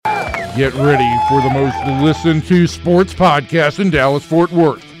Get ready for the most listened to sports podcast in Dallas-Fort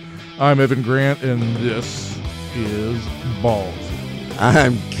Worth. I'm Evan Grant, and this is Ballzy.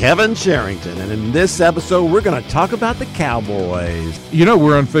 I'm Kevin Sherrington, and in this episode, we're going to talk about the Cowboys. You know,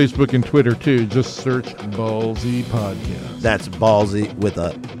 we're on Facebook and Twitter, too. Just search Ballzy Podcast. That's Ballzy with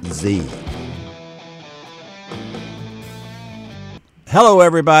a Z. Hello,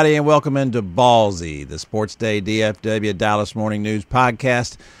 everybody, and welcome into Ballzy, the Sports Day DFW Dallas Morning News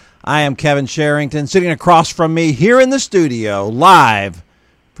podcast. I am Kevin Sherrington. Sitting across from me here in the studio, live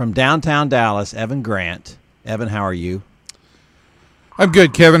from downtown Dallas, Evan Grant. Evan, how are you? I'm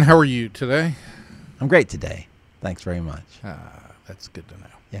good, Kevin. How are you today? I'm great today. Thanks very much. That's good to know.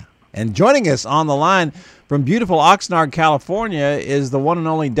 Yeah. And joining us on the line from beautiful Oxnard, California, is the one and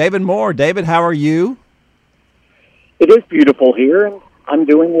only David Moore. David, how are you? It is beautiful here, and I'm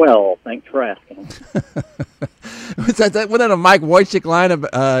doing well. Thanks for asking. Wasn't that a Mike Wojcik line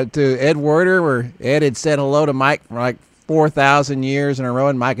to Ed Werder, where Ed had said hello to Mike for like 4,000 years in a row,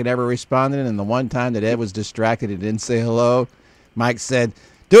 and Mike had never responded, and the one time that Ed was distracted and didn't say hello, Mike said,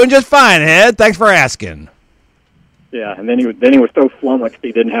 "Doing just fine, Ed. Thanks for asking." Yeah, and then he was so flummoxed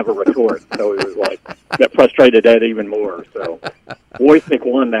he didn't have a retort, so he was like, that frustrated Ed even more. So Wojcik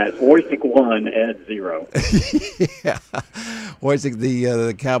won that. Wojcik won, Ed 0. Yeah, Wojcik,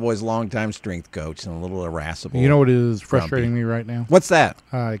 the Cowboys' longtime strength coach, and a little irascible. You know what is frustrating me right now? What's that?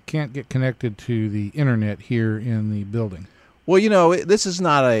 I can't get connected to the internet here in the building. Well, you know, this is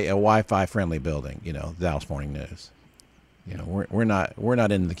not a Wi-Fi friendly building. You know, Dallas Morning News. You know, we're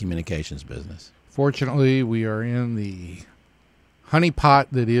not in the communications business. Fortunately, we are in the honeypot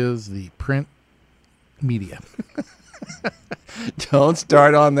that is the print media. Don't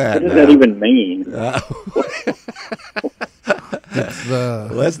start on that. What does that even mean?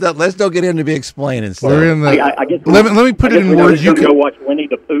 Let's don't get into be explaining stuff. We're in the. I guess let me put it in words you can go watch Winnie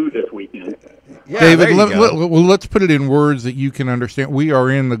the Pooh this weekend. Yeah, David, let's put it in words that you can understand. We are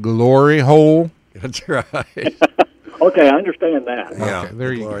in the glory hole. That's right. Okay, I understand that. Yeah, Okay,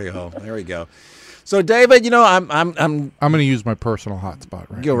 there you glory hole. There we go. So, David, you know, I'm I'm going to use my personal hotspot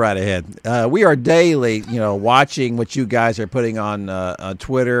right Go now. right ahead. We are daily, you know, watching what you guys are putting on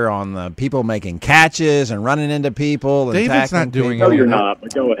Twitter on the people making catches and running into people. And David's tackling not doing people. No, you're not,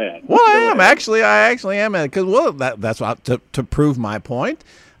 but go ahead. Well, I am Go ahead. actually. I actually am because that's what to prove my point.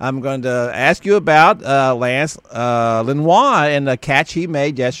 I'm going to ask you about Lance Lenoir and the catch he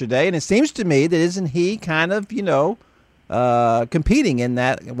made yesterday, and it seems to me that isn't he kind of competing in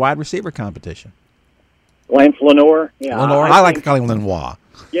that wide receiver competition? Lance Lenoir? Yeah. Lenoir. I like to call him Lenoir.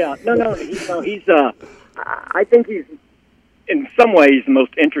 Yeah, no. He's. I think he's, in some ways, the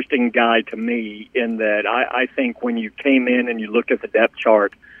most interesting guy to me. In that, I think when you came in and you looked at the depth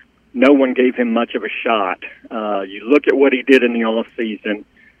chart, no one gave him much of a shot. You look at what he did in the off season.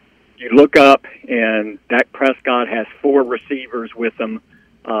 You look up, and Dak Prescott has 4 receivers with him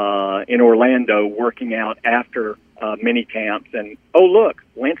in Orlando working out after mini camps, and look,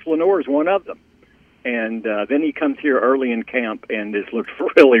 Lance Lenoir is one of them. And then he comes here early in camp and has looked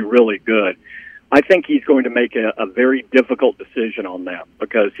really, really good. I think he's going to make a very difficult decision on that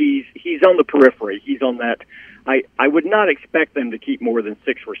because he's on the periphery. He's on that. I would not expect them to keep more than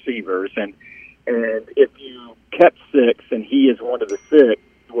 6 receivers. And if you kept 6 and he is one of the 6,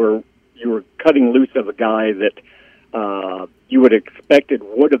 you were cutting loose of a guy that you would have expected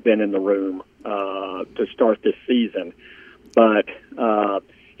would have been in the room to start this season. But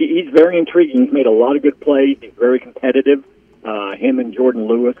he's very intriguing. He's made a lot of good plays. He's very competitive. Him and Jordan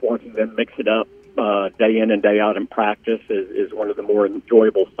Lewis, watching them mix it up day in and day out in practice is one of the more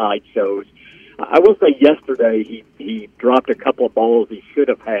enjoyable sideshows. I will say yesterday he dropped a couple of balls he should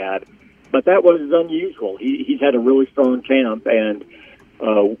have had, but that was unusual. He's had a really strong camp, and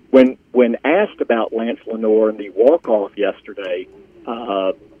when asked about Lance Lenoir and the walk-off yesterday,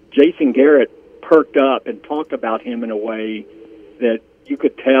 Jason Garrett perked up and talked about him in a way that you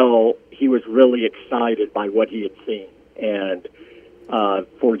could tell he was really excited by what he had seen. And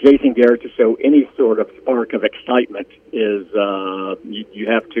for Jason Garrett to show any sort of spark of excitement is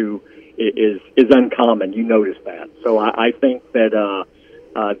uncommon. You notice that. So I think that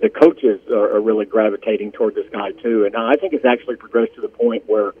the coaches are really gravitating toward this guy too. And I think it's actually progressed to the point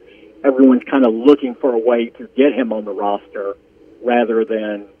where everyone's kind of looking for a way to get him on the roster rather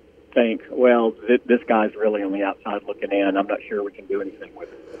than think, well, this guy's really on the outside looking in. I'm not sure we can do anything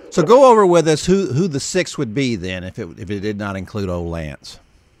with it. So go over with us who the 6 would be then if it did not include old Lance.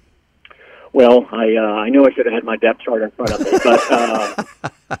 Well, I know I should have had my depth chart in front of me, but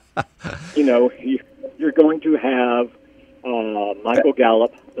you're going to have Michael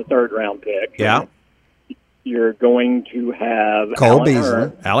Gallup, the 3rd round pick. Yeah. You're going to have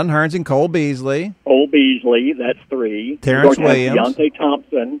Alan Hearns and Cole Beasley. Cole Beasley, that's 3. Terrence Williams. Deontay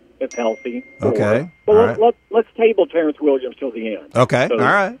Thompson, if healthy. 4. Okay. Well, let's table Terrence Williams till the end. Okay. So all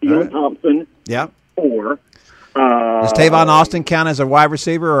right. Thompson. Yeah. 4. Does Tavon Austin count as a wide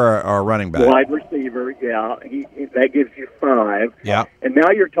receiver or a running back? Wide receiver, yeah. That gives you 5. Yeah. And now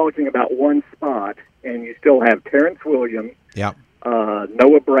you're talking about one spot, and you still have Terrence Williams. Yeah.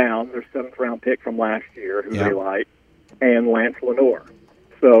 Noah Brown, their 7th-round pick from last year, who they like, and Lance Lenore.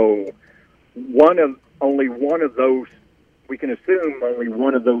 So only one of those, we can assume only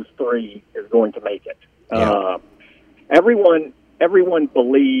one of those 3 is going to make it. Yeah. Everyone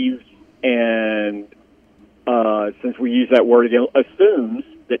believes, and since we use that word again, assumes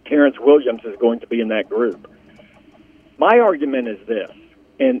that Terrence Williams is going to be in that group. My argument is this,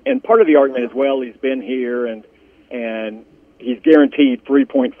 and part of the argument is, well, he's been here and he's guaranteed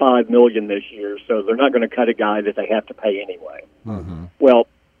 $3.5 million this year, so they're not going to cut a guy that they have to pay anyway. Mm-hmm. Well,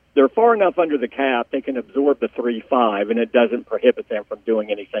 they're far enough under the cap; they can absorb the 3.5, and it doesn't prohibit them from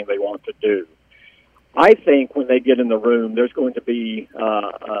doing anything they want to do. I think when they get in the room, there's going to be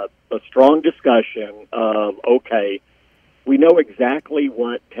a strong discussion of, okay, we know exactly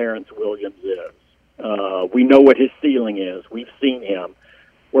what Terrence Williams is. We know what his ceiling is. We've seen him.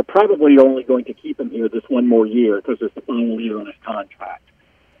 We're probably only going to keep him here this one more year because it's the final year on his contract.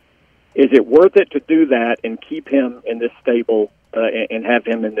 Is it worth it to do that and keep him in this stable and have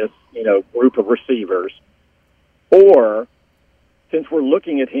him in this group of receivers? Or, since we're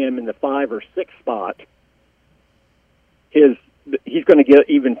looking at him in the 5 or 6 spot, he's going to get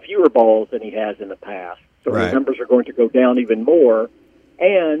even fewer balls than he has in the past. So Right. his numbers are going to go down even more.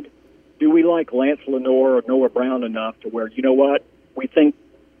 And do we like Lance Lenore or Noah Brown enough to where, you know what, we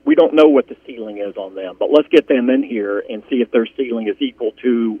don't know what the ceiling is on them, but let's get them in here and see if their ceiling is equal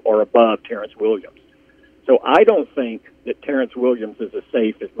to or above Terrence Williams. So I don't think that Terrence Williams is as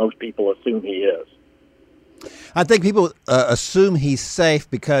safe as most people assume he is. I think people assume he's safe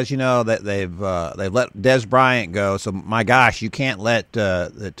because that they've let Dez Bryant go. So my gosh, you can't let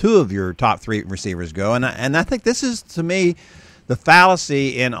the 2 of your top 3 receivers go. And I think this is, to me, the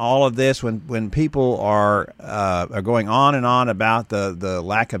fallacy in all of this when people are going on and on about the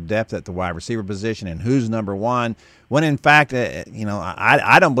lack of depth at the wide receiver position and who's number 1. When in fact,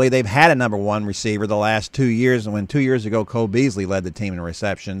 I don't believe they've had a number 1 receiver the last 2 years. And when 2 years ago Cole Beasley led the team in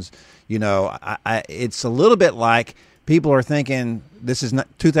receptions, it's a little bit like people are thinking this is not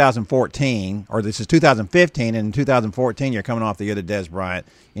 2014 or this is 2015, and in 2014 you're coming off the year that Dez Bryant,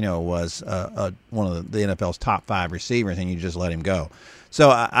 was one of the NFL's top 5 receivers, and you just let him go.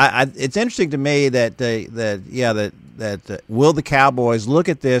 So it's interesting to me that will the Cowboys look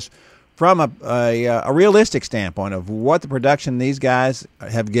at this from a realistic standpoint of what the production these guys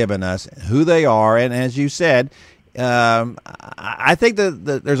have given us, who they are, and as you said, I think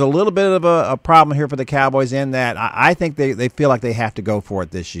that there's a little bit of a problem here for the Cowboys in that I think they feel like they have to go for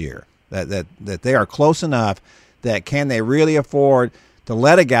it this year, that they are close enough that can they really afford to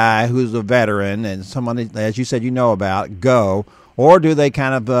let a guy who's a veteran and someone, as you said, about go, or do they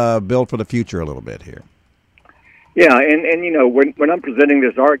kind of build for the future a little bit here? Yeah, and when I'm presenting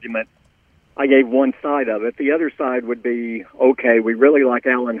this argument, I gave one side of it. The other side would be, okay, we really like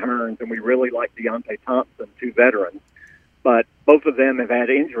Alan Hearns and we really like Deontay Thompson, 2 veterans, but both of them have had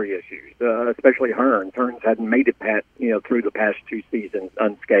injury issues, especially Hearns. Hearns hadn't made it through the past 2 seasons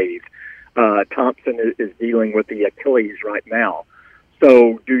unscathed. Thompson is dealing with the Achilles right now.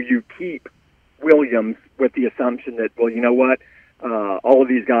 So do you keep Williams with the assumption that, well, you know what, all of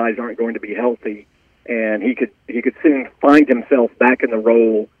these guys aren't going to be healthy, and he could soon find himself back in the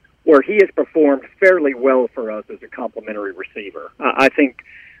role where he has performed fairly well for us as a complementary receiver. I think,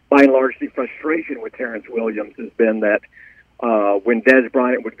 by and large, the frustration with Terrence Williams has been that when Dez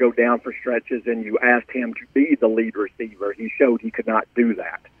Bryant would go down for stretches and you asked him to be the lead receiver, he showed he could not do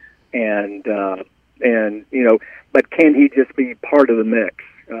that. But can he just be part of the mix?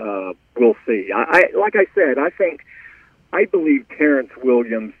 We'll see. Like I said, I believe Terrence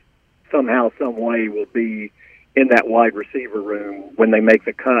Williams somehow, some way will be in that wide receiver room when they make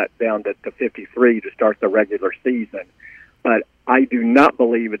the cut down to 53 to start the regular season. But I do not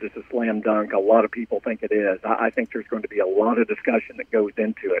believe it is a slam dunk. A lot of people think it is. I think there's going to be a lot of discussion that goes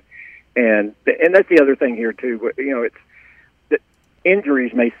into it. And that's the other thing here, too. It's the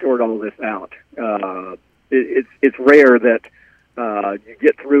injuries may sort all this out. It's rare that you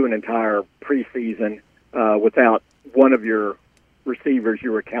get through an entire preseason without one of your receivers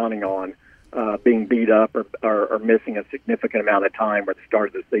you were counting on being beat up or missing a significant amount of time at the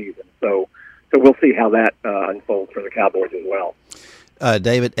start of the season. So we'll see how that unfolds for the Cowboys as well.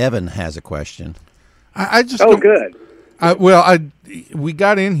 David, Evan has a question. I just good. We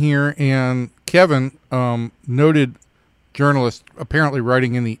got in here, and Kevin, noted journalist, apparently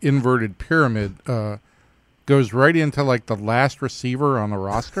writing in the inverted pyramid, goes right into like the last receiver on the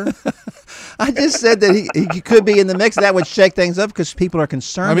roster. I just said that he could be in the mix. That would shake things up because people are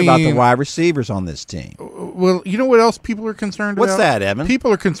concerned about the wide receivers on this team. Well, you know what else people are concerned about? What's that, Evan?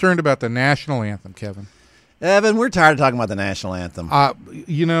 People are concerned about the national anthem, Kevin. Evan, we're tired of talking about the national anthem.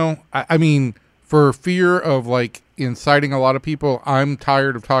 I mean, for fear of like inciting a lot of people, I'm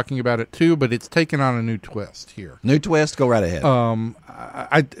tired of talking about it too, but it's taken on a new twist here. New twist? Go right ahead.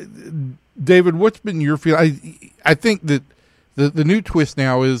 David, what's been your feel? I think that the new twist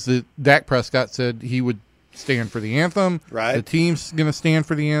now is that Dak Prescott said he would stand for the anthem. Right. The team's going to stand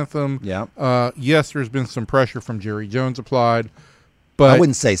for the anthem. Yeah. Yes, there's been some pressure from Jerry Jones applied, but I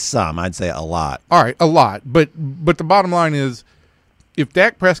wouldn't say some. I'd say a lot. All right, a lot. But the bottom line is, if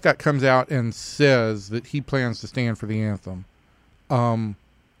Dak Prescott comes out and says that he plans to stand for the anthem,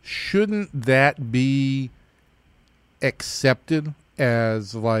 shouldn't that be accepted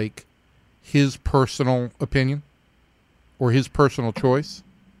as like his personal opinion or his personal choice?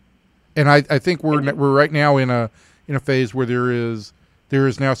 And I think we're right now in a phase where there is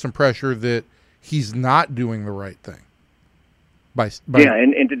now some pressure that he's not doing the right thing. Yeah,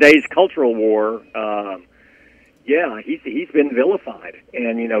 in today's cultural war, he's been vilified,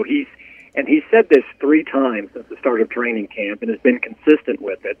 and he's said this 3 times since the start of training camp, and has been consistent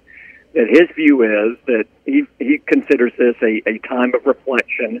with it. That his view is that he considers this a time of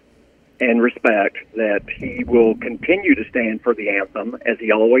reflection and respect, that he will continue to stand for the anthem as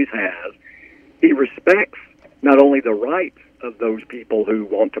he always has. He respects not only the rights of those people who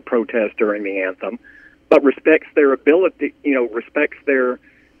want to protest during the anthem, but respects their ability, respects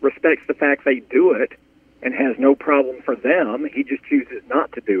the fact they do it, and has no problem for them. He just chooses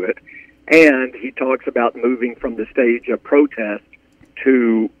not to do it. And he talks about moving from the stage of protest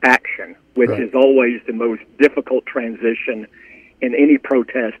to action, which Right. is always the most difficult transition in any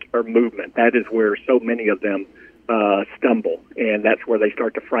protest or movement. That is where so many of them stumble, and that's where they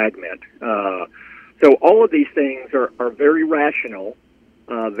start to fragment. So all of these things are very rational,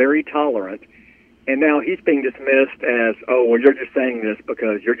 very tolerant, and now he's being dismissed as, oh, well, you're just saying this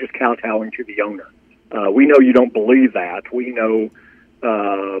because you're just kowtowing to the owner. We know you don't believe that. We know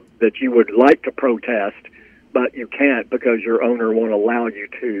that you would like to protest, but you can't because your owner won't allow you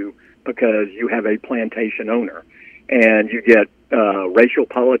to, because you have a plantation owner. And you get racial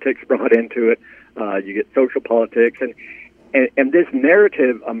politics brought into it. You get social politics. And this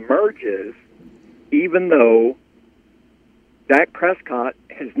narrative emerges even though Dak Prescott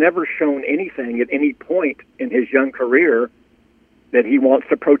has never shown anything at any point in his young career that he wants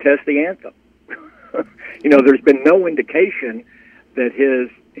to protest the anthem. There's been no indication that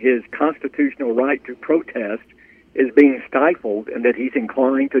his constitutional right to protest is being stifled and that he's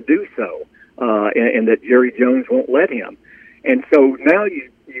inclined to do so, and that Jerry Jones won't let him. And so now you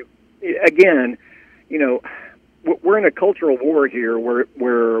again, we're in a cultural war here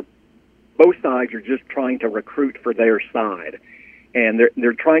where both sides are just trying to recruit for their side, and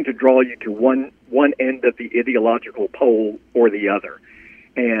they're trying to draw you to one end of the ideological pole or the other.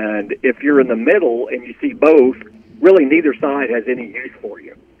 And if you're in the middle and you see both, really neither side has any use for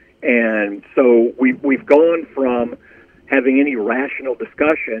you. And so we've gone from having any rational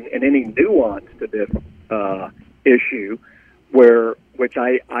discussion and any nuance to this issue, which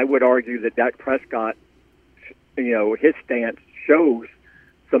I would argue that Dak Prescott, his stance shows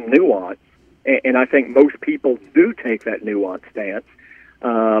some nuance, and I think most people do take that nuanced stance,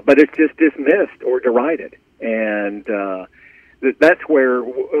 but it's just dismissed or derided, and that's where,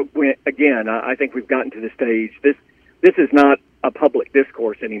 again, I think we've gotten to the stage. This is not a public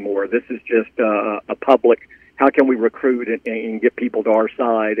discourse anymore. This is just a public, how can we recruit and get people to our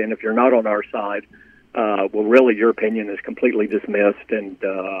side? And if you're not on our side, well, really, your opinion is completely dismissed, and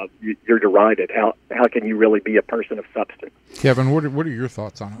you're derided. How can you really be a person of substance? Kevin, what are your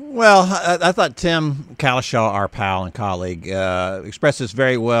thoughts on it? Well, I thought Tim Calishaw, our pal and colleague, expressed this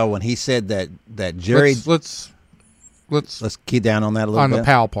very well when he said that Jerry. Let's key down on that a little bit. On the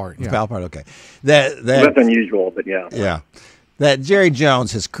pal part. Yeah. The pal part, okay. That's unusual, but yeah. Yeah. That Jerry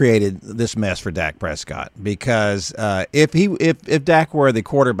Jones has created this mess for Dak Prescott, because if Dak were the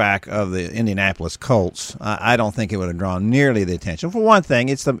quarterback of the Indianapolis Colts, I don't think it would have drawn nearly the attention. For one thing,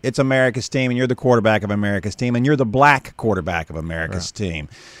 it's America's team, and you're the quarterback of America's team, and you're the black quarterback of America's team.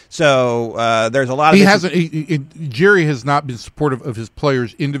 So there's a lot of he hasn't. Jerry has not been supportive of his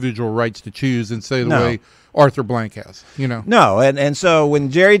players' individual rights to choose and say the way Arthur Blank has. No, and so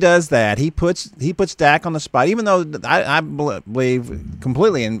when Jerry does that, he puts Dak on the spot. Even though I believe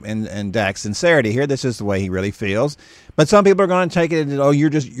completely in Dak's sincerity here, this is the way he really feels. But some people are going to take it as, oh,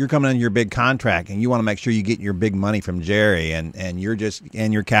 you're coming in your big contract and you want to make sure you get your big money from Jerry, and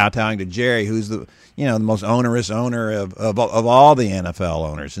you're kowtowing to Jerry, who's the most onerous owner of all the NFL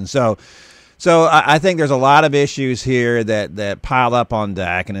owners, and so I think there's a lot of issues here that pile up on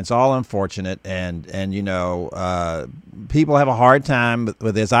Dak, and it's all unfortunate. And people have a hard time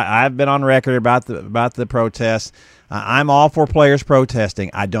with this. I've been on record about the protests. I'm all for players protesting.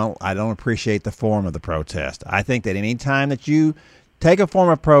 I don't appreciate the form of the protest. I think that any time that you take a form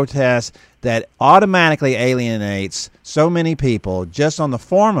of protest that automatically alienates so many people just on the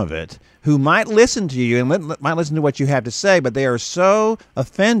form of it, who might listen to you and might listen to what you have to say, but they are so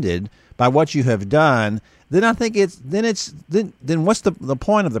offended by what you have done, then I think then what's the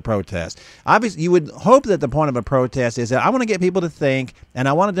point of the protest? Obviously, you would hope that the point of a protest is that I want to get people to think, and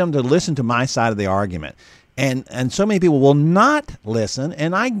I wanted them to listen to my side of the argument. And so many people will not listen,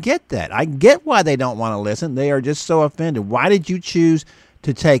 and I get that. I get why they don't want to listen. They are just so offended. Why did you choose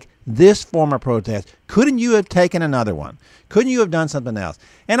to take this form of protest? Couldn't you have taken another one? Couldn't you have done something else?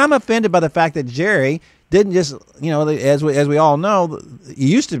 And I'm offended by the fact that Jerry didn't just, as we all know, it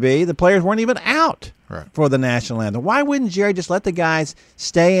used to be the players weren't even out for the national anthem. Why wouldn't Jerry just let the guys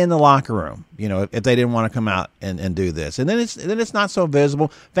stay in the locker room, if they didn't want to come out and do this? And then it's not so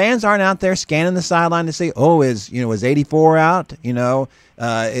visible. Fans aren't out there scanning the sideline to see, is 84 out? And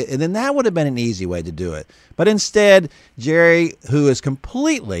then that would have been an easy way to do it. But instead, Jerry, who is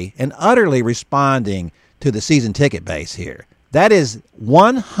completely and utterly responding to the season ticket base here, that is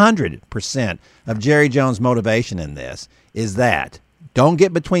 100% of Jerry Jones' motivation in this, is that don't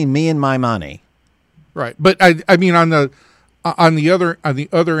get between me and my money. Right, but I mean on the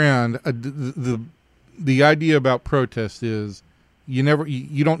other end, the idea about protest is you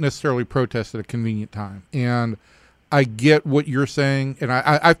don't necessarily protest at a convenient time, and I get what you're saying, and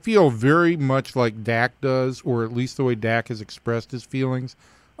I feel very much like Dak does, or at least the way Dak has expressed his feelings.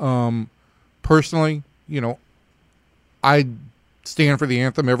 Personally, I stand for the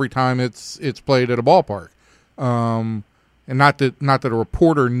anthem every time it's played at a ballpark, and not that a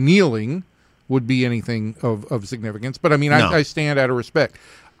reporter kneeling would be anything of significance, but I mean, no. I stand out of respect.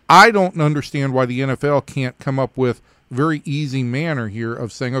 I don't understand why the NFL can't come up with a very easy manner here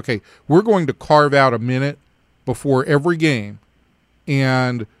of saying, okay, we're going to carve out a minute before every game,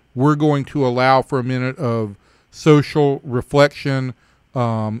 and we're going to allow for a minute of social reflection,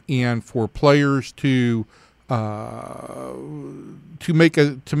 and for players to make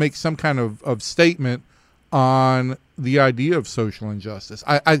some kind of statement on the idea of social injustice.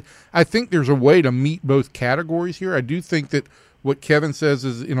 I think there's a way to meet both categories here. I do think that what Kevin says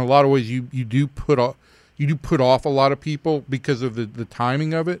is, in a lot of ways, you do put off a lot of people because of the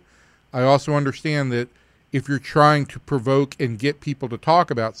timing of it. I also understand that if you're trying to provoke and get people to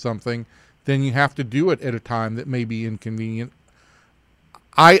talk about something, then you have to do it at a time that may be inconvenient.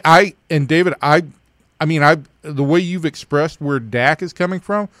 And David, the way you've expressed where Dak is coming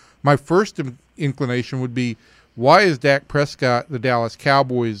from, my first inclination would be, why is Dak Prescott the Dallas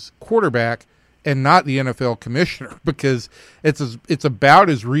Cowboys quarterback and not the NFL commissioner? Because it's about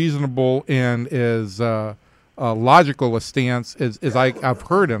as reasonable and as logical a stance as I've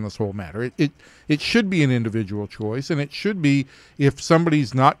heard on this whole matter. It should be an individual choice, and it should be, if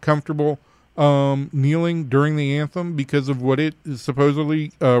somebody's not comfortable kneeling during the anthem because of what it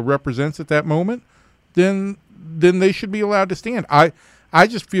supposedly represents at that moment, then they should be allowed to stand. I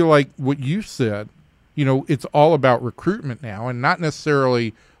just feel like what you said, it's all about recruitment now, and not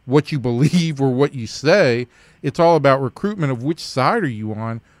necessarily what you believe or what you say. It's all about recruitment of which side are you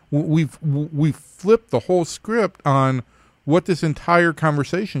on. We've flipped the whole script on what this entire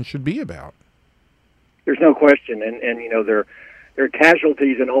conversation should be about. There's no question, and there are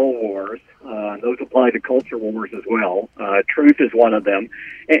casualties in all wars. Those apply to culture wars as well. Truth is one of them,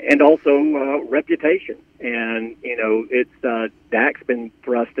 and also reputation. And it's Dak's been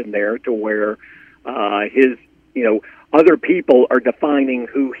thrust in there to where his other people are defining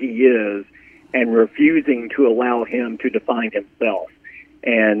who he is and refusing to allow him to define himself.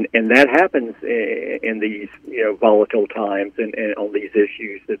 And that happens in these volatile times and on these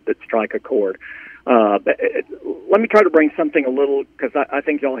issues that strike a chord. But let me try to bring something a little, because I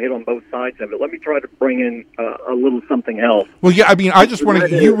think y'all hit on both sides of it. Let me try to bring in a little something else. Well, yeah, I mean, I just want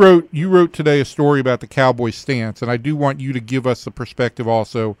to. You wrote today a story about the Cowboys' stance, and I do want you to give us a perspective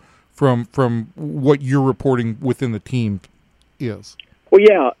also from what you're reporting within the team is.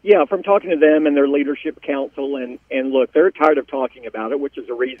 Well, yeah. From talking to them and their leadership council, and look, they're tired of talking about it, which is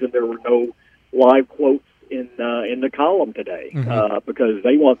the reason there were no live quotes in the column today, because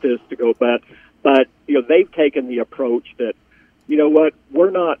they want this to go. But they've taken the approach that, you know what,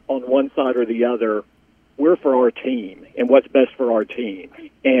 we're not on one side or the other. We're for our team and what's best for our team,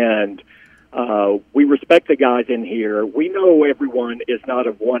 and we respect the guys in here. We know everyone is not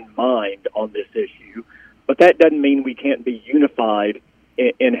of one mind on this issue, but that doesn't mean we can't be unified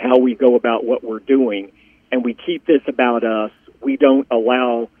in how we go about what we're doing, and we keep this about us. We don't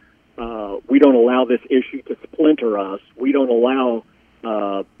allow this issue to splinter us. We don't allow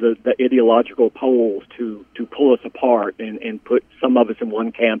the ideological poles to pull us apart and put some of us in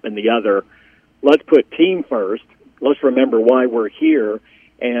one camp and the other. Let's put team first. Let's remember why we're here,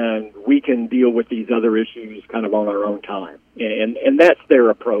 and we can deal with these other issues kind of on our own time. And that's their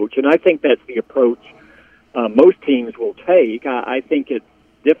approach, and I think that's the approach most teams will take. I think it's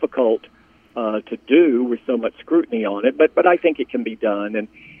difficult to do with so much scrutiny on it, but I think it can be done. And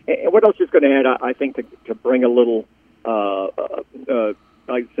what I was just going to add, I think to bring a little,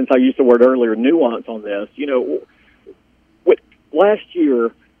 since I used the word earlier, nuance on this. Last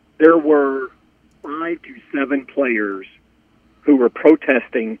year there were 5 to 7 players who were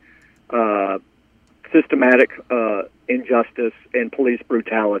protesting systematic injustice and police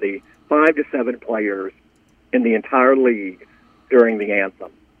brutality. 5 to 7 players in the entire league during the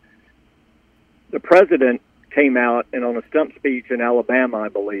anthem. The president came out and on a stump speech in Alabama, I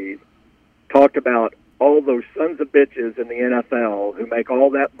believe, talked about all those sons of bitches in the NFL who make all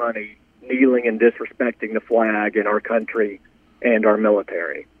that money kneeling and disrespecting the flag in our country and our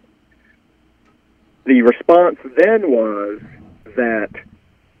military. The response then was that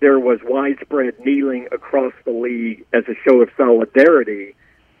there was widespread kneeling across the league as a show of solidarity,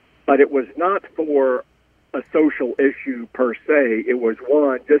 but it was not for a social issue per se. It was,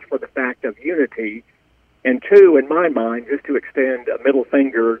 one, just for the fact of unity, and two, in my mind, just to extend a middle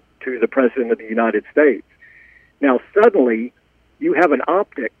finger to the President of the United States. Now, suddenly, you have an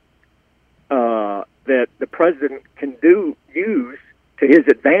optic that the President can use to his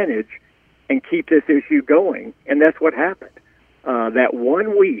advantage and keep this issue going, and that's what happened. That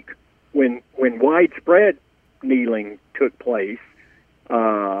 1 week when widespread kneeling took place,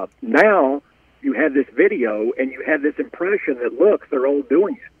 now you had this video and you had this impression that, look, they're all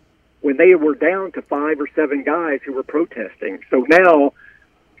doing it, when they were down to 5 or 7 guys who were protesting. So now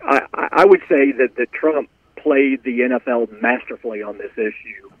I would say that Trump played the NFL masterfully on this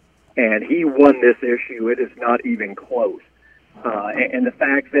issue, and he won this issue. It is not even close. And the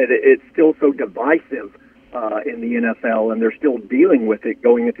fact that it's still so divisive in the NFL, and they're still dealing with it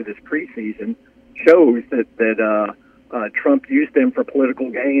going into this preseason, shows that Trump used them for political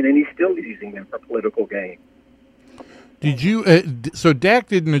gain, and he's still using them for political gain. Did you? So Dak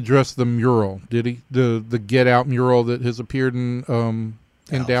didn't address the mural, did he? The Get Out mural that has appeared in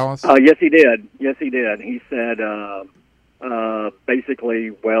Dallas. Yes, he did. Yes, he did. He said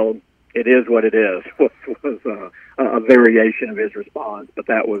basically, well, it is what it is. Was a variation of his response, but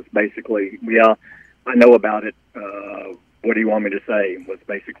that was basically, yeah, I know about it. What do you want me to say? Was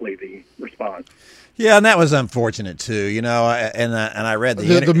basically the response. Yeah, and that was unfortunate too. And I read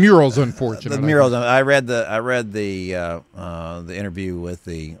the mural's unfortunate. The mural's. I read the interview with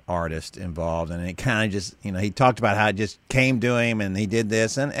the artist involved, and it kind of just, he talked about how it just came to him, and he did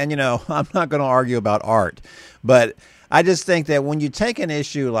this, and I'm not going to argue about art, but I just think that when you take an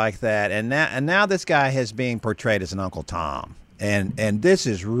issue like that, and now this guy is being portrayed as an Uncle Tom. And this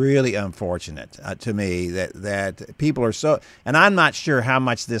is really unfortunate to me that people are so, and I'm not sure how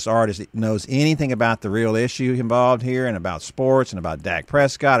much this artist knows anything about the real issue involved here and about sports and about Dak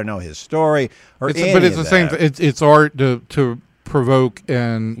Prescott or know his story or any but it's of the same. It's art to provoke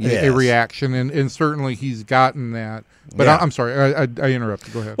a reaction, and certainly he's gotten that. But yeah. I'm sorry, I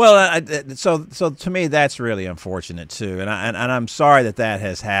interrupted. Go ahead. Well, so to me that's really unfortunate too, and I'm sorry that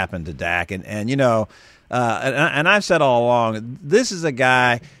has happened to Dak, and and I've said all along, this is a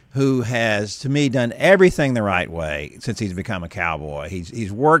guy who has, to me, done everything the right way since he's become a Cowboy.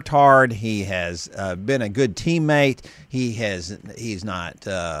 He's worked hard. He has been a good teammate. He's not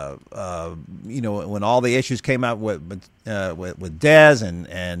when all the issues came up with Dez and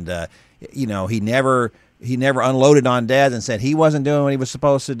he never unloaded on Dez and said he wasn't doing what he was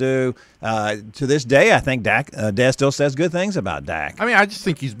supposed to do. To this day, I think Dez still says good things about Dak. I mean, I just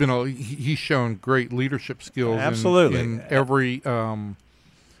think he's shown great leadership skills. Absolutely. In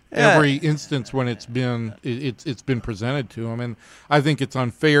every instance when it's been presented to him, and I think it's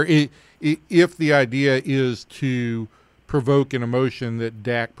unfair if the idea is to provoke an emotion that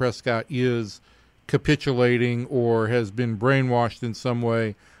Dak Prescott is capitulating or has been brainwashed in some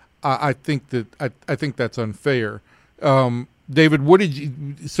way, I think that's unfair. David, what did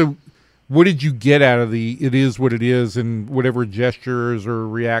you get out of the "it is what it is" and whatever gestures or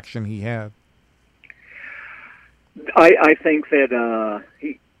reaction he had? I think that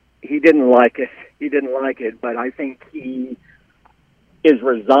he didn't like it. He didn't like it, but I think he is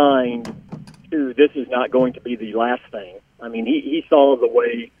resigned to this is not going to be the last thing. I mean, he saw the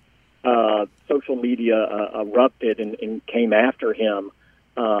way social media erupted and came after him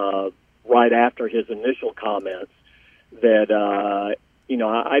right after his initial comments. That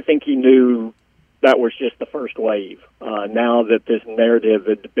I think he knew that was just the first wave. Now that this narrative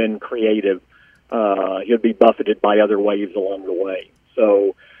had been created, he'll be buffeted by other waves along the way.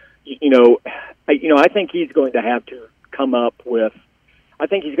 So, I think he's going to have to come up with. I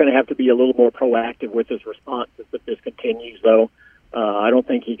think he's going to have to be a little more proactive with his responses if this continues, though. I don't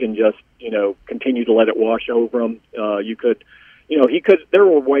think he can just, continue to let it wash over him. There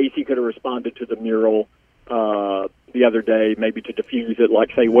were ways he could have responded to the mural the other day, maybe to diffuse it,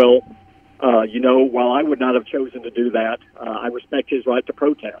 like say, well, while I would not have chosen to do that, I respect his right to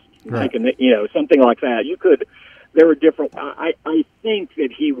protest. Right. Something like that. There are different. I think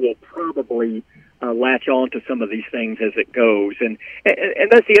that he will probably latch on to some of these things as it goes, and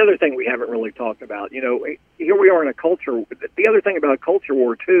that's the other thing we haven't really talked about. Here we are in a culture. The other thing about a culture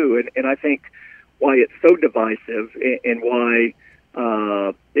war too, and I think why it's so divisive and why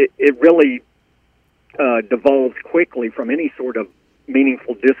it really devolves quickly from any sort of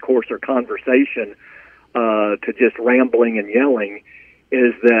meaningful discourse or conversation to just rambling and yelling,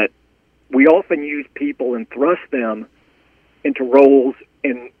 is that we often use people and thrust them into roles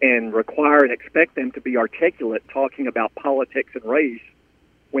and require and expect them to be articulate talking about politics and race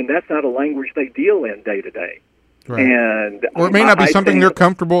when that's not a language they deal in day to day. Right. Or it may not be something they're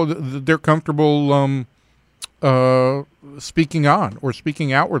comfortable speaking on or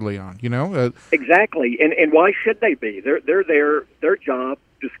speaking outwardly on, Exactly. And why should they be? Their job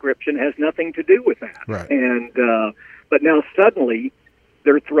description has nothing to do with that. Right. And but now suddenly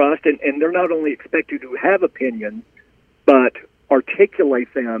they're thrust, and they're not only expected to have opinions, but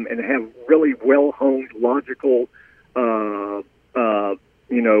articulate them and have really well-honed, logical,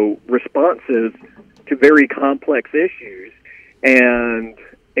 responses to very complex issues, and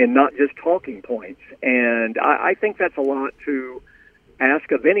not just talking points. And I think that's a lot to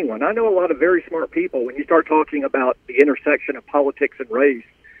ask of anyone. I know a lot of very smart people. When you start talking about the intersection of politics and race,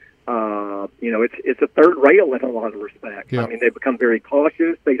 it's a third rail in a lot of respects. Yeah. I mean, they become very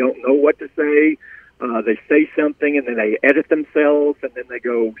cautious. They don't know what to say. They say something, and then they edit themselves, and then they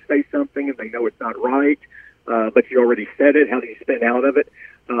go say something, and they know it's not right, but you already said it. How do you spin out of it?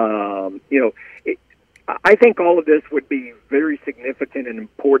 I think all of this would be very significant and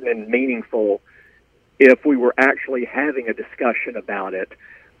important and meaningful if we were actually having a discussion about it.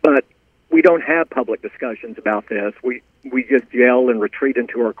 But we don't have public discussions about this. We just yell and retreat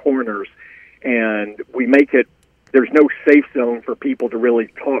into our corners, and we make it. There's no safe zone for people to really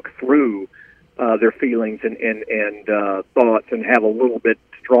talk through their feelings and thoughts and have a little bit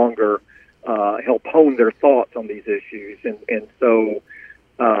stronger, help hone their thoughts on these issues. And so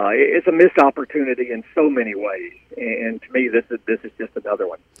it's a missed opportunity in so many ways. And to me, this is just another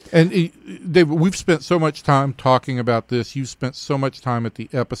one. And David, we've spent so much time talking about this. You've spent so much time at the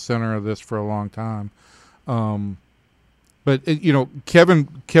epicenter of this for a long time. But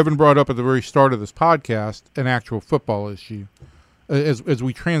Kevin brought up at the very start of this podcast an actual football issue. As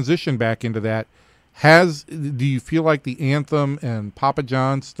we transition back into that, do you feel like the anthem and Papa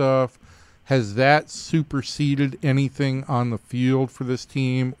John stuff, has that superseded anything on the field for this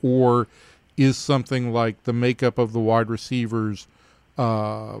team, or is something like the makeup of the wide receivers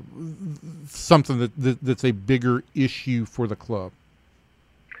something that's a bigger issue for the club?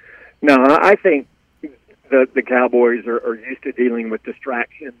 No, I think the Cowboys are used to dealing with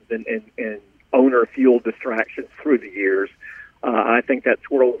distractions and owner-fueled distractions through the years. I think that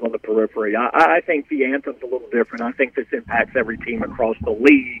swirls on the periphery. I think the anthem's a little different. I think this impacts every team across the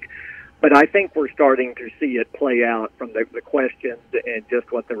league. But I think we're starting to see it play out from the questions and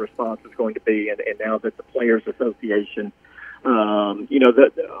just what the response is going to be. And now that the Players Association, the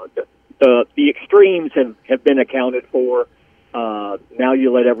extremes have been accounted for. Now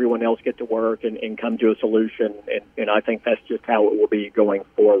you let everyone else get to work and come to a solution. And I think that's just how it will be going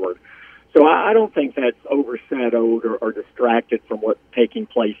forward. So I don't think that's overshadowed or distracted from what's taking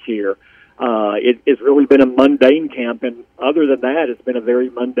place here. It's really been a mundane camp, and other than that, it's been a very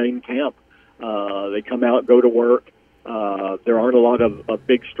mundane camp. They come out, go to work. There aren't a lot of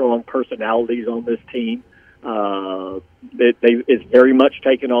big, strong personalities on this team. It's very much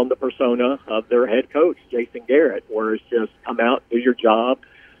taken on the persona of their head coach, Jason Garrett, where it's just come out, do your job.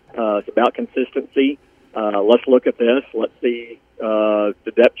 It's about consistency. Let's look at this. Let's see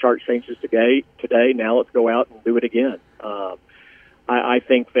the depth chart changes today. Now let's go out and do it again. I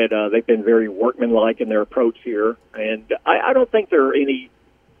think that they've been very workmanlike in their approach here, and I don't think there are any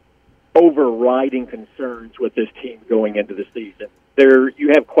overriding concerns with this team going into the season.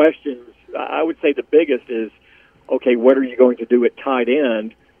 You have questions. I would say the biggest is, okay, what are you going to do at tight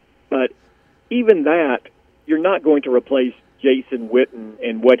end? But even that, you're not going to replace Jason Witten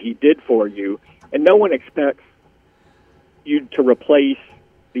and what he did for you, and no one expects you to replace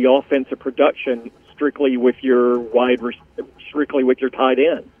the offensive production strictly with your tight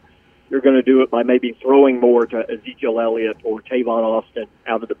end. You're going to do it by maybe throwing more to Ezekiel Elliott or Tavon Austin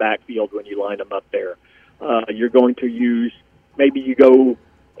out of the backfield when you line them up there. You're going to use, maybe you go,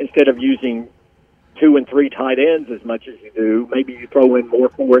 instead of using 2 and 3 tight ends as much as you do, maybe you throw in more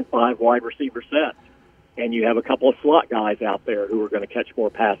 4 and 5 wide receiver sets, and you have a couple of slot guys out there who are going to catch more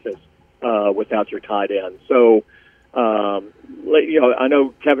passes without your tight end. So, I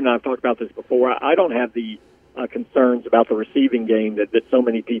know Kevin and I have talked about this before. I don't have the concerns about the receiving game that so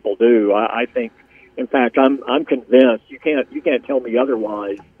many people do. I think, in fact, I'm convinced you can't tell me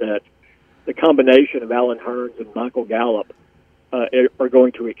otherwise that the combination of Alan Hearns and Michael Gallup are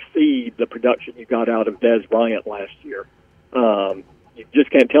going to exceed the production you got out of Dez Bryant last year. You just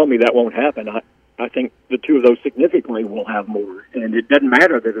can't tell me that won't happen. I think the two of those significantly will have more, and it doesn't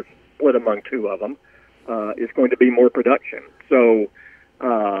matter that it's split among two of them. It's going to be more production. So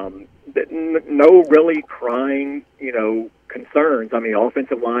no really crying, concerns. I mean,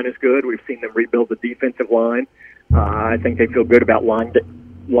 offensive line is good. We've seen them rebuild the defensive line. I think they feel good about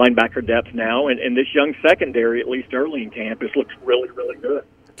linebacker depth now, and this young secondary, at least early in camp, looks really, really good.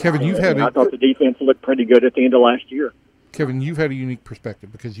 Kevin, I thought the defense looked pretty good at the end of last year. Kevin, you've had a unique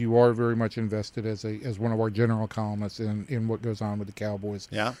perspective because you are very much invested as one of our general columnists in what goes on with the Cowboys.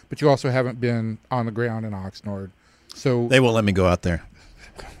 Yeah. But you also haven't been on the ground in Oxnard. So they won't let me go out there.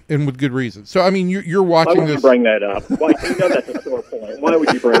 And with good reason. So, I mean, you're watching this. Why would you bring that up? That's a sore point. Why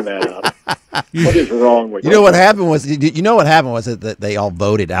would you bring that up? What is wrong with you? You know what happened was that they all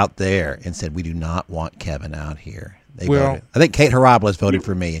voted out there and said, we do not want Kevin out here. They voted. I think Kate Harabalas voted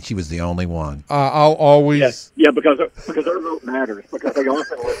for me, and she was the only one. I'll always... Yeah, because our vote matters, because they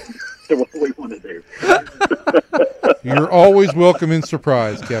often listen to what we want to do. You're always welcome in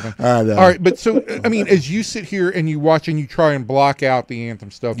surprise, Kevin. I know. All right, but so, I mean, as you sit here and you watch and you try and block out the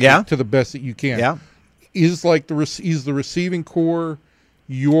anthem stuff to the best that you can, is the receiving core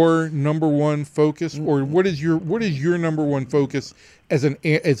your number one focus, or what is your number one focus as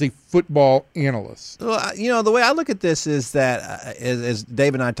a football analyst? Well, the way I look at this is that, as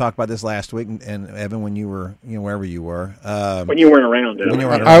Dave and I talked about this last week, and Evan, when you were, wherever you were, when you weren't around,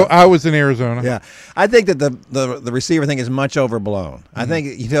 I was in Arizona. Yeah, I think that the receiver thing is much overblown. I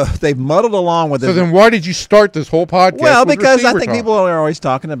think they've muddled along with it. So then, why did you start this whole podcast? Well, because I think people are always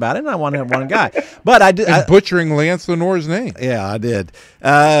talking about it, and I want to have one guy. But I did butchering Lance Lenore's name. Yeah, I did.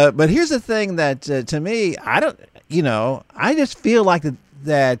 But here's the thing that to me, I just feel like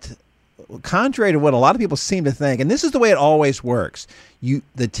that contrary to what a lot of people seem to think, and this is the way it always works,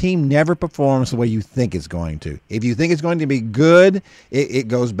 the team never performs the way you think it's going to. If you think it's going to be good, it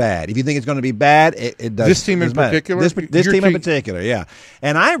goes bad. If you think it's going to be bad, it does. This team in particular? This team in particular, yeah.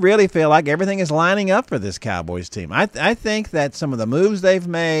 And I really feel like everything is lining up for this Cowboys team. I think that some of the moves they've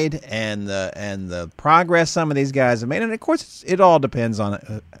made and the progress some of these guys have made, and of course it all depends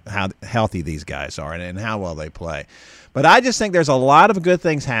on how healthy these guys are and how well they play. But I just think there's a lot of good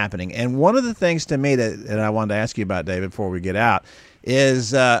things happening. And one of the things to me that I wanted to ask you about, David, before we get out,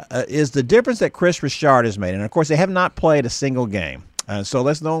 is the difference that Chris Richard has made. And, of course, they have not played a single game. So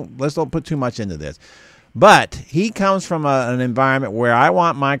let's don't put too much into this. But he comes from an environment where I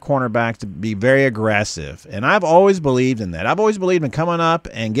want my cornerbacks to be very aggressive. And I've always believed in that. I've always believed in coming up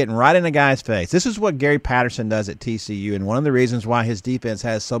and getting right in a guy's face. This is what Gary Patterson does at TCU. And one of the reasons why his defense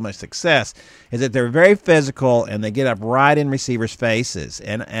has so much success is that they're very physical and they get up right in receivers' faces.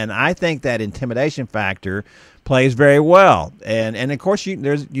 And I think that intimidation factor plays very well, and of course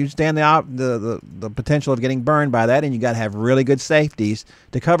you stand the potential of getting burned by that, and you got to have really good safeties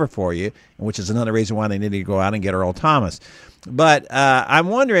to cover for you, which is another reason why they need to go out and get Earl Thomas. But I'm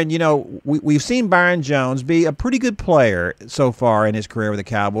wondering, we've seen Byron Jones be a pretty good player so far in his career with the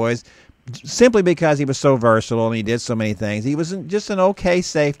Cowboys, simply because he was so versatile and he did so many things. He was just an okay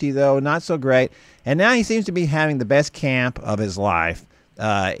safety, though, not so great, and now he seems to be having the best camp of his life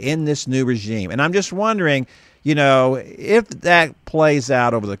in this new regime. And I'm just wondering, if that plays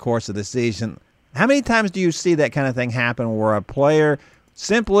out over the course of the season, How many times do you see that kind of thing happen where a player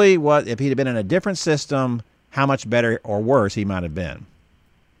simply, if he'd have been in a different system, how much better or worse he might have been?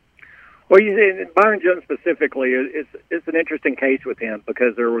 Well, Byron Jones specifically, it's an interesting case with him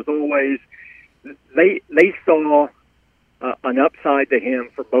because there was always they saw an upside to him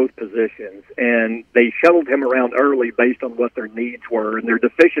for both positions, and they shuttled him around early based on what their needs were and their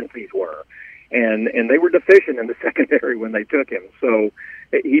deficiencies were, and they were deficient in the secondary when they took him, so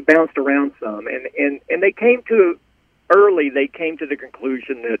he bounced around some, and they came to the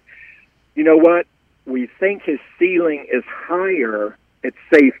conclusion that, you know what, we think his ceiling is higher at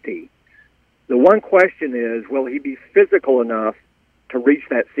safety. The one question is, will he be physical enough to reach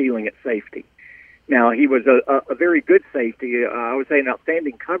that ceiling at safety? Now, he was a very good safety. I would say an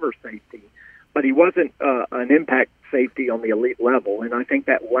outstanding cover safety, but he wasn't an impact safety on the elite level. And I think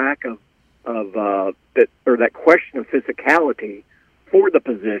that lack of that question of physicality for the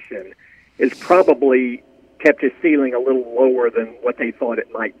position is probably kept his ceiling a little lower than what they thought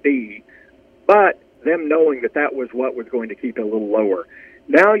it might be. But them knowing that was what was going to keep it a little lower.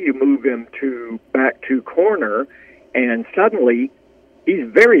 Now you move him back to corner, and suddenly he's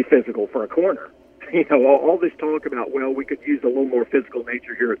very physical for a corner. You know, all this talk about, well, we could use a little more physical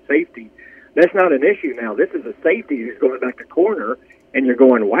nature here at safety. That's not an issue now. This is a safety who's going back to corner, and you're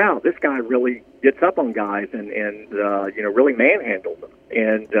going, wow, this guy really gets up on guys and really manhandles them.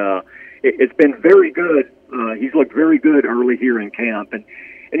 And it's been very good. He's looked very good early here in camp, and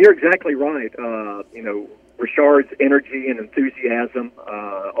you're exactly right. Richard's energy and enthusiasm,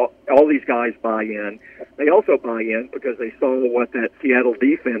 all these guys buy in. They also buy in because they saw what that Seattle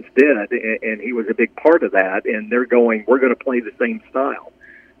defense did, and he was a big part of that, and they're going, we're going to play the same style.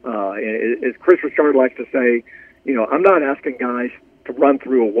 As Chris Richard likes to say, I'm not asking guys to run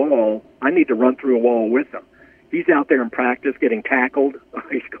through a wall. I need to run through a wall with them. He's out there in practice getting tackled.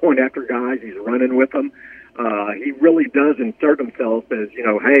 He's going after guys. He's running with them. He really does insert himself as,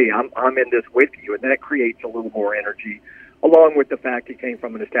 hey, I'm in this with you, and that creates a little more energy, along with the fact he came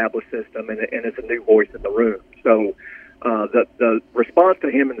from an established system and it's a new voice in the room. So the response to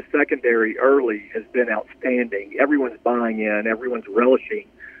him in the secondary early has been outstanding. Everyone's buying in. Everyone's relishing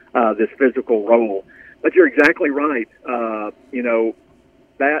this physical role. But you're exactly right.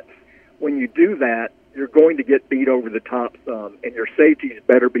 That's when you do that, you're going to get beat over the top some, and your safeties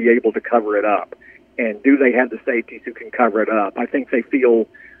better be able to cover it up. And do they have the safeties who can cover it up? I think they feel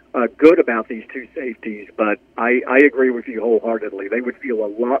good about these two safeties, but I agree with you wholeheartedly. They would feel a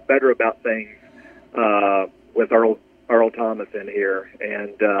lot better about things with Earl Thomas in here.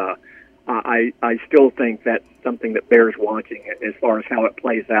 And I still think that's something that bears watching as far as how it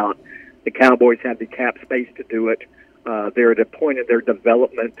plays out. The Cowboys have the cap space to do it. They're at a point in their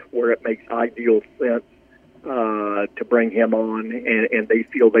development where it makes ideal sense to bring him on, and they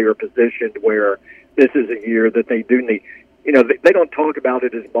feel they are positioned where this is a year that they do need. They don't talk about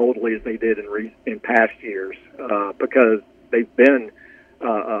it as boldly as they did in past years because they've been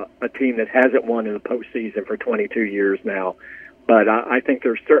a team that hasn't won in the postseason for 22 years now. But I think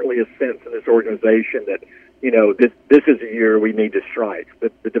there's certainly a sense in this organization that, this is a year we need to strike.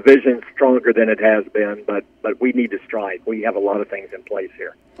 The division's stronger than it has been, but we need to strike. We have a lot of things in place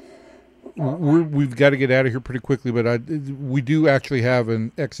here. We've got to get out of here pretty quickly, but we do actually have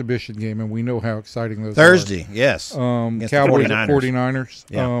an exhibition game, and we know how exciting those Thursday, are. yes. Cowboys at 49ers.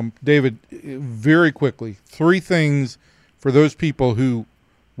 Yeah. David, very quickly, 3 things for those people the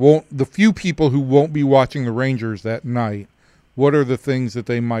few people who won't be watching the Rangers that night. What are the things that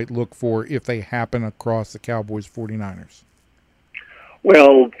they might look for if they happen across the Cowboys 49ers?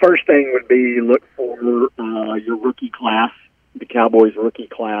 Well, first thing would be look for your rookie class, the Cowboys rookie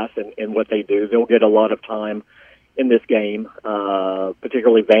class, and what they do. They'll get a lot of time in this game,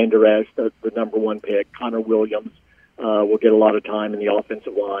 particularly Van Der Esch, the number 1 pick. Connor Williams will get a lot of time in the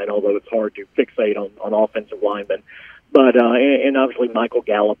offensive line, although it's hard to fixate on offensive linemen. But and obviously Michael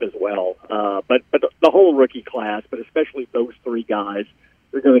Gallup as well. But the whole rookie class, but especially those 3 guys,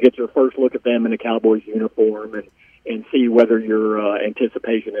 you're going to get your first look at them in a Cowboys uniform and see whether your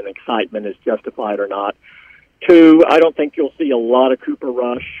anticipation and excitement is justified or not. 2, I don't think you'll see a lot of Cooper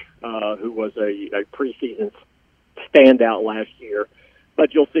Rush, who was a preseason standout last year.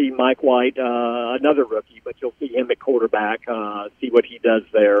 But you'll see Mike White, another rookie, but you'll see him at quarterback, see what he does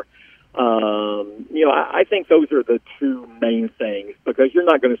there. I think those are the 2 main things because you're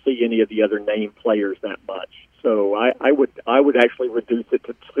not going to see any of the other name players that much. So I would actually reduce it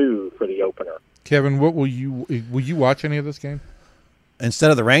to 2 for the opener. Kevin, will you watch any of this game instead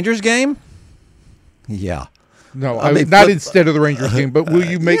of the Rangers game? Yeah. No, not instead of the Rangers game, but will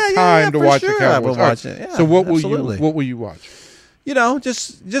you make time to watch sure the Cowboys? I will watch it. Yeah, so what absolutely. will you watch?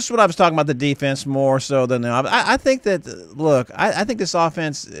 Just what I was talking about, the defense more so than I think that, look, I think this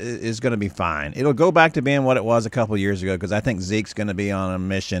offense is going to be fine. It'll go back to being what it was a couple of years ago because I think Zeke's going to be on a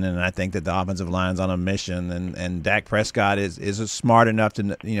mission, and I think that the offensive line's on a mission, and Dak Prescott is smart enough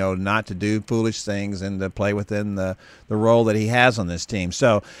to, not to do foolish things and to play within the role that he has on this team.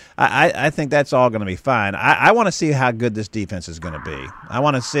 So I think that's all going to be fine. I want to see how good this defense is going to be. I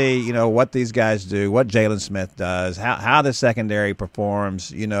want to see, what these guys do, what Jalen Smith does, how the secondary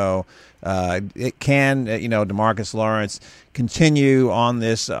performs. It can, DeMarcus Lawrence continue on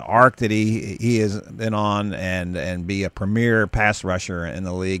this arc that he has been on and be a premier pass rusher in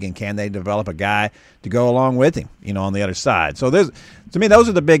the league, and can they develop a guy to go along with him, on the other side? So to me, those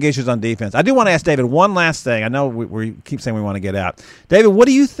are the big issues on defense. I do want to ask David one last thing. I know we keep saying we want to get out. David, what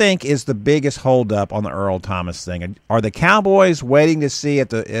do you think is the biggest holdup on the Earl Thomas thing? Are the Cowboys waiting to see if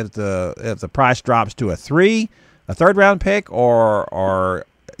the price drops to a third round pick, or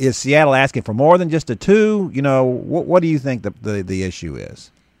is Seattle asking for more than just a 2? What do you think the issue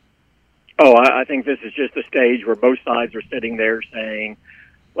is? Oh, I think this is just a stage where both sides are sitting there saying,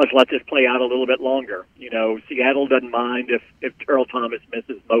 let's let this play out a little bit longer. Seattle doesn't mind if Earl Thomas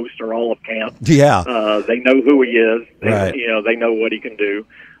misses most or all of camp. Yeah. They know who he is. Right. They know what he can do.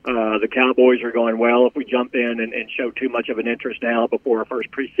 The Cowboys are going, well, if we jump in and show too much of an interest now before our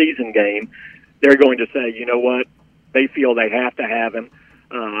first preseason game, they're going to say, you know what, they feel they have to have him.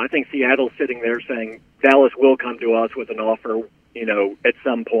 I think Seattle's sitting there saying Dallas will come to us with an offer, at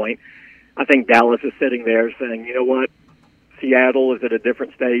some point. I think Dallas is sitting there saying, you know what, Seattle is at a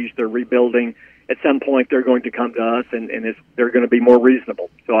different stage. They're rebuilding. At some point, they're going to come to us, and they're going to be more reasonable.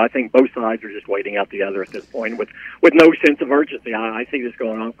 So I think both sides are just waiting out the other at this point with no sense of urgency. I see this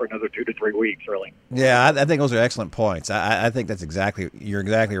going on for another 2 to 3 weeks, really. Yeah, I think those are excellent points. I think you're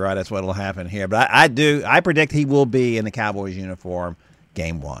exactly right. That's what will happen here. But I predict he will be in the Cowboys uniform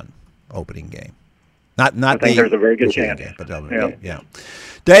game 1, opening game. Not I think there's a very good chance. Game, but yeah.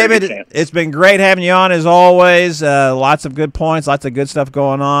 David, it's been great having you on as always. Lots of good points, lots of good stuff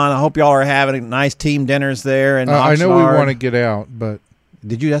going on. I hope y'all are having nice team dinners there. And I know we want to get out, but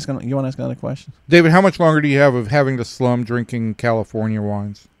did you want to ask another question, David? How much longer do you have of having to slum drinking California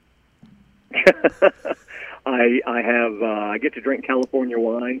wines? I get to drink California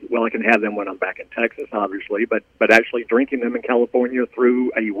wines. Well, I can have them when I'm back in Texas, obviously, but actually drinking them in California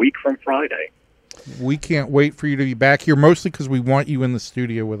through a week from Friday. We can't wait for you to be back here, mostly because we want you in the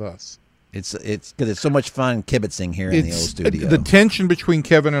studio with us. It's because it's so much fun kibitzing here in the old studio. The tension between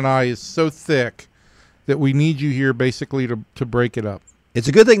Kevin and I is so thick that we need you here basically to break it up. It's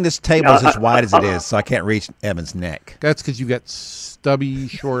a good thing this table is as wide as it is, so I can't reach Evan's neck. That's because you got stubby,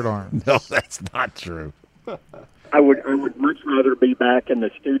 short arms. No, that's not true. I would much rather be back in the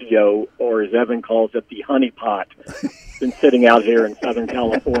studio, or as Evan calls it, the honey pot, than sitting out here in Southern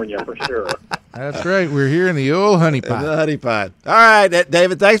California for sure. That's right. We're here in the old honey pot. The honey pot. All right,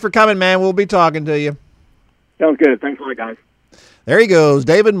 David, thanks for coming, man. We'll be talking to you. Sounds good. Thanks a lot, guys. There he goes,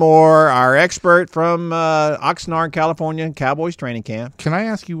 David Moore, our expert from Oxnard, California, Cowboys training camp. Can I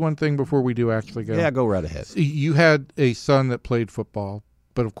ask you one thing before we do actually go? Yeah, go right ahead. You had a son that played football,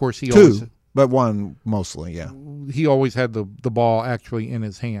 but of course Two, but one mostly, yeah. He always had the ball actually in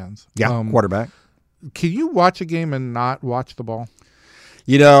his hands. Yeah, quarterback. Can you watch a game and not watch the ball?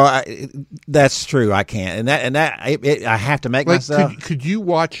 That's true. I can't, and I have to make myself. Could you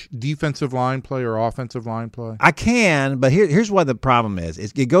watch defensive line play or offensive line play? I can, but here's what the problem is.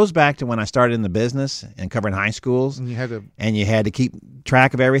 It goes back to when I started in the business and covering high schools, and you had to keep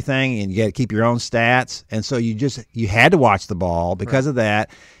track of everything, and you had to keep your own stats, and so you had to watch the ball because of that.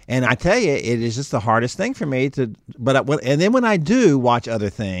 And I tell you, it is just the hardest thing for me to. And then when I do watch other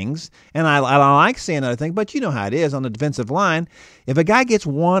things, and I like seeing other things, but you know how it is on the defensive line. If a guy gets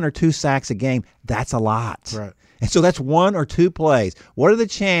 1 or 2 sacks a game, that's a lot. Right. And so that's 1 or 2 plays. What are the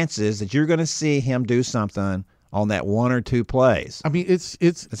chances that you're going to see him do something on that 1 or 2 plays? I mean, it's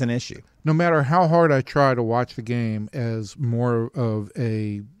an issue. No matter how hard I try to watch the game as more of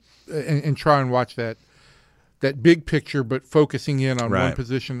and try and watch that big picture, but focusing in on one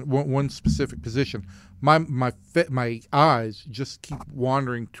position, one specific position. My eyes just keep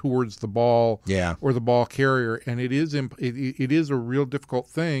wandering towards the ball, or the ball carrier, and it is a real difficult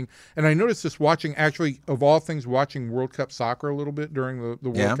thing. And I noticed this watching, actually, of all things, watching World Cup soccer a little bit during the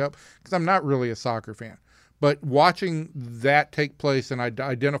World Cup, because I'm not really a soccer fan. But watching that take place, and I'd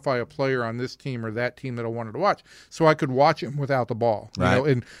identify a player on this team or that team that I wanted to watch, so I could watch him without the ball,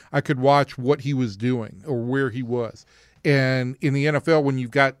 and I could watch what he was doing or where he was. And in the NFL, when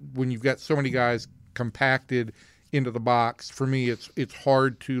you've got so many guys compacted into the box, for me, it's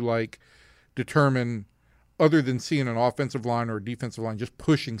hard to determine, other than seeing an offensive line or a defensive line just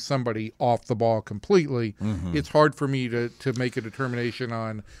pushing somebody off the ball completely, it's hard for me to make a determination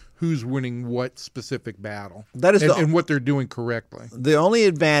on who's winning what specific battle. That is and what they're doing correctly. The only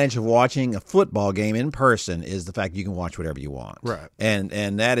advantage of watching a football game in person is the fact you can watch whatever you want. Right.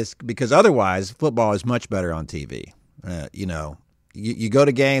 And that is because otherwise football is much better on TV. You go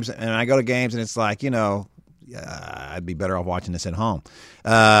to games, and I go to games, and it's like, I'd be better off watching this at home.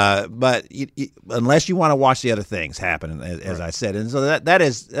 But unless you want to watch the other things happen, as I said, and so that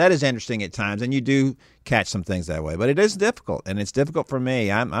is interesting at times, and you do catch some things that way. But it is difficult, and it's difficult for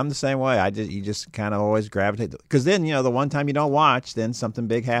me. I'm the same way. You just kind of always gravitate because then the one time you don't watch, then something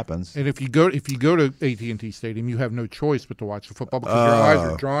big happens. And if you go to AT&T Stadium, you have no choice but to watch the football because your eyes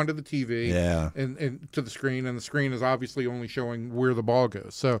are drawn to the TV and to the screen, and the screen is obviously only showing where the ball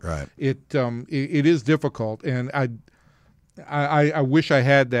goes. So it is difficult, and I wish I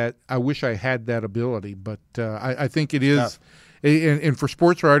had that. I wish I had that ability, but I think it is. And for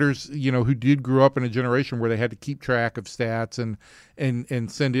sports writers, who did grow up in a generation where they had to keep track of stats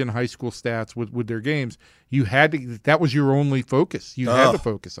and send in high school stats with their games, you had to. That was your only focus. You had to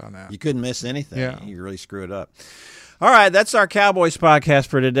focus on that. You couldn't miss anything. Yeah. You really screw it up. All right, that's our Cowboys podcast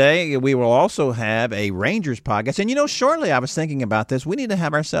for today. We will also have a Rangers podcast. And, shortly I was thinking about this. We need to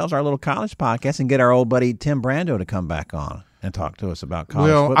have ourselves our little college podcast and get our old buddy Tim Brando to come back on and talk to us about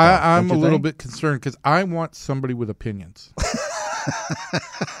college football. Well, I'm a little bit concerned because I want somebody with opinions.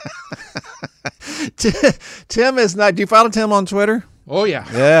 Tim is not. Do you follow Tim on Twitter? Oh, yeah.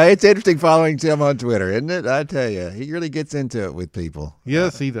 Yeah, it's interesting following Tim on Twitter, isn't it? I tell you, he really gets into it with people.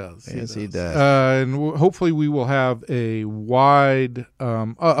 Yes, he does. Yes, he does. And hopefully we will have a wide,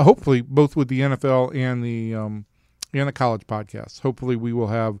 hopefully both with the NFL and the college podcasts, hopefully we will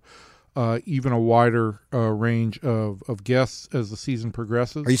have even a wider range of guests as the season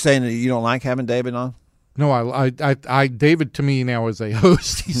progresses. Are you saying that you don't like having David on? No, I David to me now is a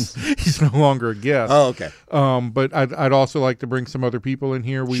host. He's no longer a guest. Oh, okay. But I'd also like to bring some other people in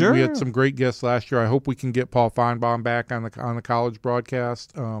here. We had some great guests last year. I hope we can get Paul Feinbaum back on the college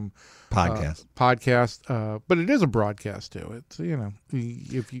broadcast podcast. But it is a broadcast too. It's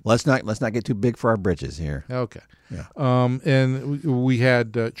if you let's not get too big for our britches here. Okay. Yeah. And we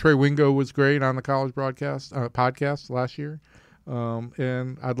had Trey Wingo was great on the college broadcast podcast last year.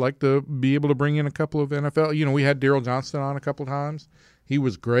 And I'd like to be able to bring in a couple of NFL. We had Daryl Johnston on a couple of times. He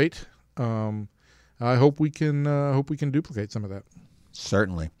was great. I hope we can duplicate some of that.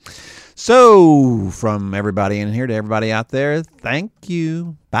 Certainly. So, from everybody in here to everybody out there, thank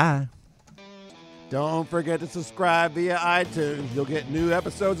you. Bye. Don't forget to subscribe via iTunes. You'll get new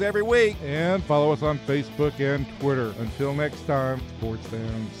episodes every week. And follow us on Facebook and Twitter. Until next time, sports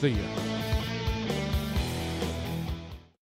fans, see ya.